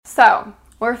So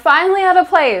we're finally at a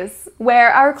place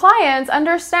where our clients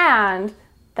understand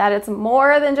that it's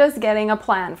more than just getting a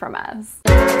plan from us.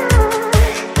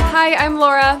 Hi, I'm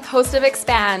Laura, host of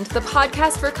Expand, the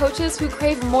podcast for coaches who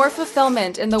crave more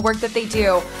fulfillment in the work that they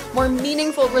do, more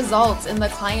meaningful results in the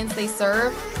clients they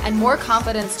serve, and more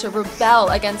confidence to rebel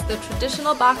against the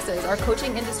traditional boxes our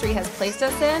coaching industry has placed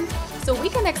us in so we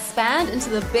can expand into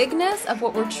the bigness of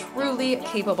what we're truly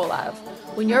capable of.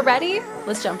 When you're ready,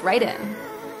 let's jump right in.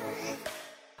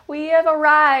 We have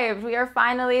arrived. We are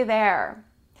finally there.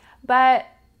 But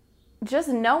just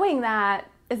knowing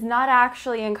that is not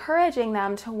actually encouraging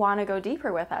them to want to go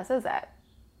deeper with us, is it?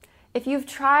 If you've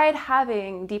tried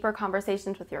having deeper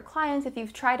conversations with your clients, if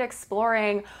you've tried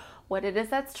exploring what it is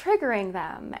that's triggering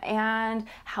them and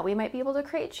how we might be able to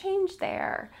create change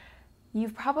there,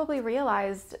 you've probably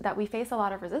realized that we face a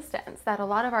lot of resistance, that a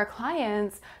lot of our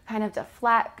clients kind of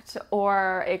deflect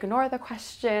or ignore the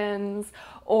questions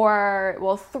or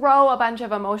will throw a bunch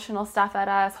of emotional stuff at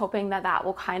us, hoping that that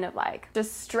will kind of like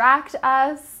distract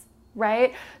us,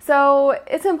 right? So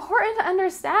it's important to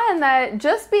understand that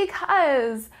just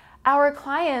because our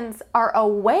clients are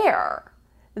aware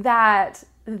that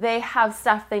they have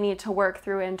stuff they need to work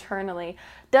through internally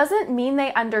doesn't mean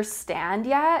they understand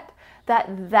yet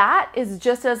that that is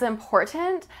just as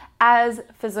important as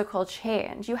physical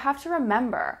change. You have to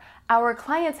remember, our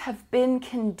clients have been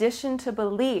conditioned to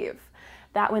believe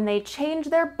that when they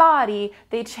change their body,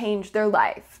 they change their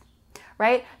life.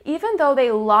 Right? Even though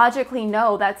they logically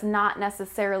know that's not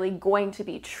necessarily going to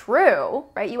be true,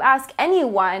 right? You ask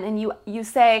anyone and you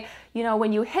say, you know,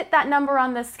 when you hit that number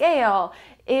on the scale,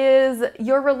 is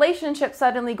your relationship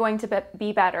suddenly going to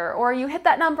be better? Or you hit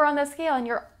that number on the scale and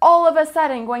you're all of a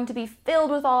sudden going to be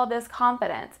filled with all of this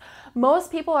confidence.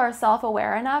 Most people are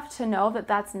self-aware enough to know that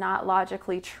that's not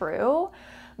logically true,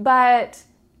 but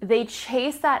they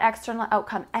chase that external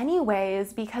outcome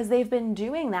anyways because they've been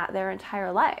doing that their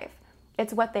entire life.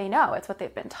 It's what they know. It's what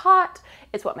they've been taught.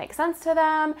 It's what makes sense to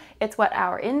them. It's what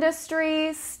our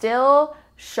industry still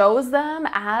shows them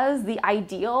as the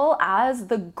ideal, as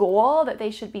the goal that they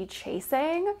should be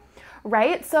chasing,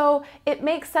 right? So it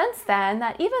makes sense then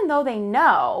that even though they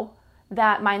know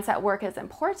that mindset work is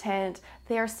important,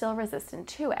 they are still resistant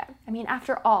to it. I mean,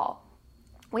 after all,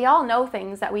 we all know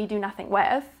things that we do nothing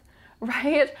with,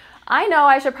 right? I know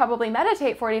I should probably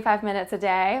meditate 45 minutes a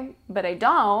day, but I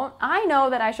don't. I know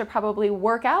that I should probably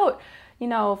work out,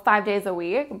 5 days a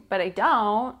week, but I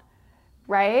don't,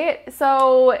 right?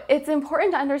 So it's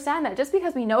important to understand that just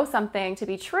because we know something to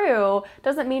be true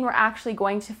doesn't mean we're actually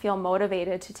going to feel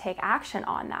motivated to take action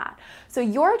on that. So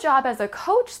your job as a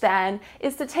coach then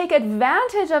is to take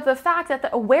advantage of the fact that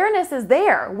the awareness is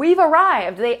there. We've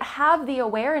arrived. They have the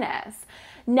awareness.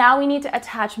 Now we need to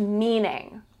attach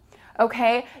meaning.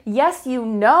 Okay, yes, you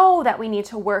know that we need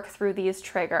to work through these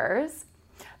triggers,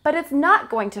 but it's not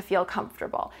going to feel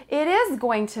comfortable. It is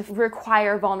going to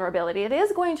require vulnerability. It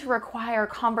is going to require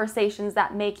conversations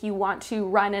that make you want to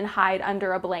run and hide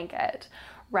under a blanket,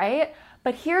 right?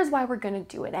 But here's why we're going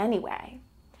to do it anyway.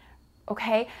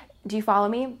 Okay, do you follow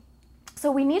me?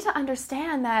 So we need to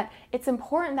understand that it's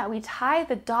important that we tie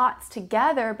the dots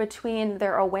together between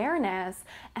their awareness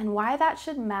and why that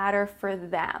should matter for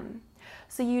them.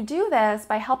 So you do this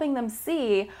by helping them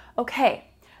see, okay,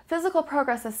 physical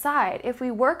progress aside, if we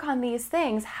work on these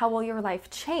things, how will your life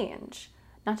change?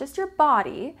 Not just your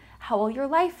body, how will your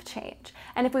life change?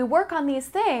 And if we work on these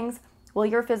things, will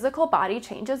your physical body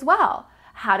change as well?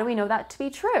 How do we know that to be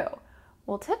true?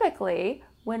 Well, typically,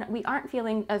 when we aren't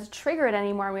feeling as triggered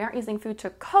anymore, we aren't using food to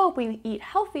cope, we eat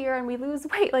healthier and we lose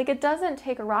weight. Like, it doesn't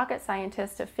take a rocket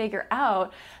scientist to figure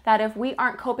out that if we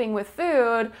aren't coping with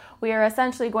food, we are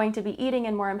essentially going to be eating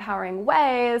in more empowering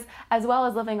ways, as well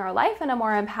as living our life in a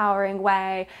more empowering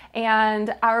way.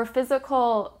 And our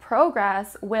physical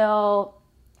progress will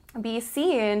be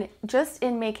seen just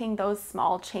in making those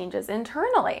small changes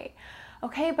internally.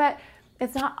 Okay, but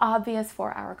it's not obvious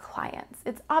for our clients.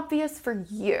 It's obvious for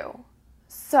you.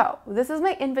 So this is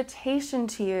my invitation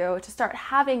to you to start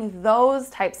having those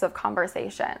types of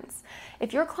conversations.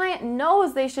 If your client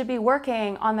knows they should be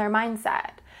working on their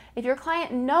mindset, if your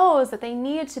client knows that they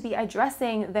need to be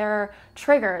addressing their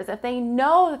triggers, if they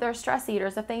know that they're stress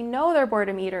eaters, if they know they're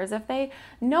boredom eaters, if they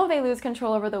know they lose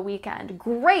control over the weekend,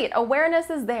 great, awareness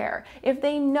is there. If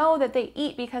they know that they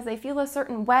eat because they feel a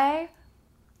certain way,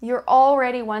 you're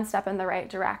already one step in the right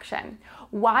direction.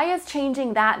 Why is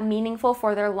changing that meaningful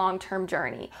for their long-term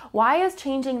journey? Why is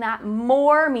changing that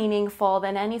more meaningful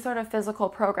than any sort of physical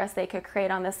progress they could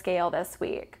create on the scale this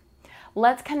week?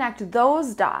 Let's connect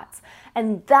those dots.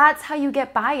 And that's how you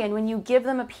get buy-in, when you give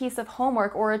them a piece of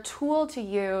homework or a tool to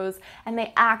use and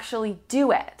they actually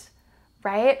do it,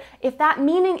 right? If that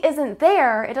meaning isn't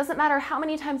there, it doesn't matter how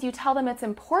many times you tell them it's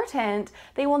important,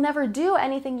 they will never do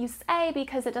anything you say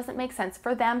because it doesn't make sense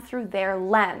for them through their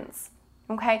lens.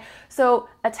 Okay, so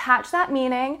attach that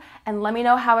meaning and let me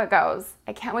know how it goes.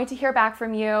 I can't wait to hear back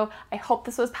from you. I hope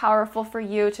this was powerful for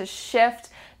you to shift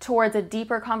towards a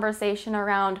deeper conversation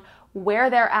around where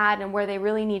they're at and where they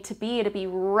really need to be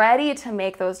ready to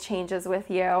make those changes with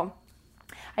you.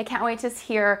 I can't wait to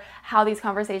hear how these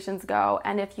conversations go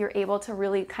and if you're able to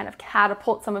really kind of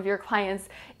catapult some of your clients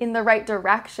in the right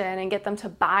direction and get them to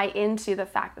buy into the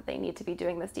fact that they need to be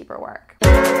doing this deeper work.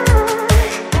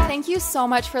 Thank you so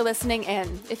much for listening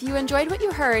in. If you enjoyed what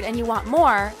you heard and you want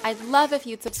more, I'd love if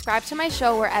you'd subscribe to my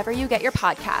show wherever you get your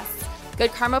podcasts.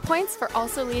 Good karma points for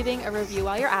also leaving a review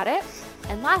while you're at it.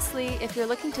 And lastly, if you're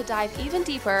looking to dive even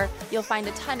deeper, you'll find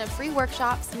a ton of free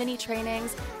workshops, mini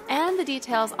trainings, and the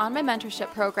details on my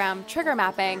mentorship program, Trigger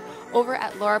Mapping, over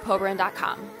at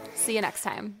laurapobrin.com. See you next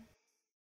time.